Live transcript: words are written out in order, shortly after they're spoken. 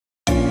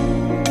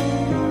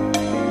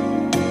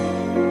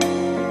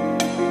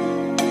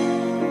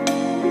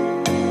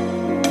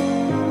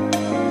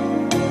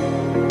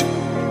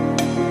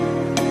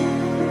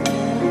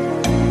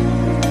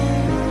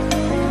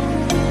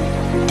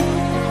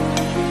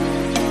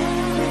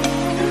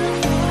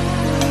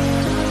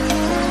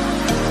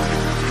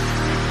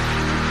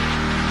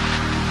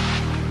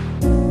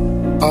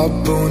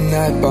Up all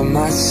night by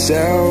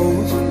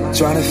myself,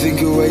 trying to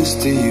think of ways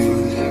to you.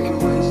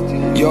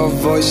 Your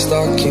voice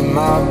stuck in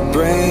my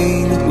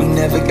brain, we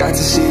never got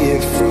to see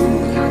it through.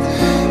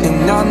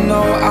 And I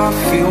know I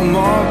feel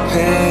more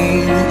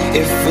pain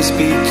if we're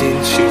speaking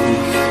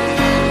truth.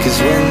 Cause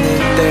when the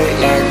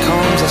daylight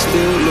comes, I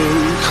still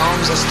lose.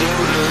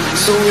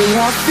 So will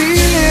I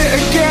feel it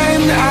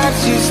again? I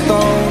just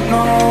don't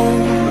know.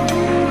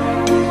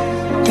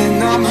 And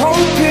I'm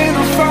hoping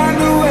I'll find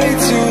a way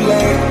to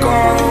let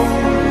go.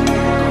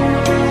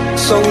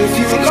 So if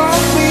you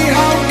love me,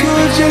 how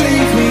could you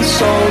leave me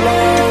so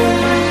low?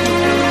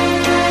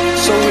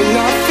 So will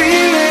I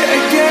feel it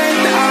again?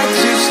 I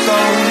just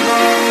don't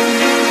know.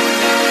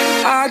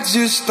 I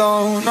just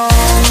don't know.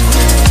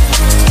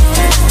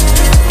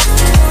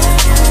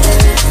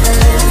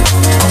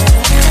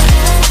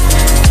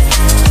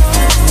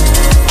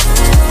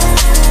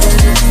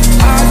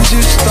 I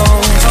just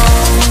don't know.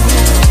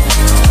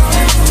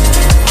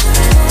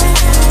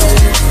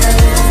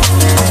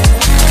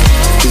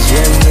 Cause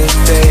when the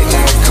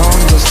daylight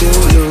comes, I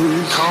still lose.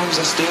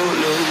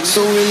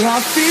 So will I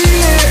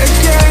feel it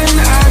again?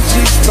 I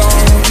just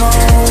don't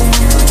know.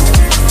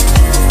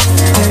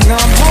 And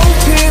I'm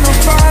hoping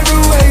I'll find a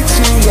way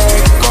to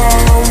let go.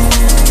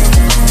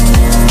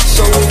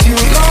 So if you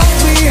love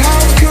me,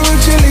 how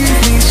could you leave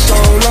me so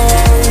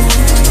low?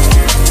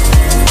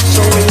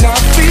 So will I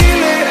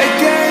feel it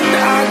again?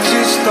 I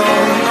just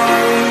don't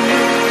know.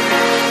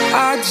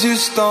 I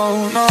just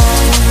don't know.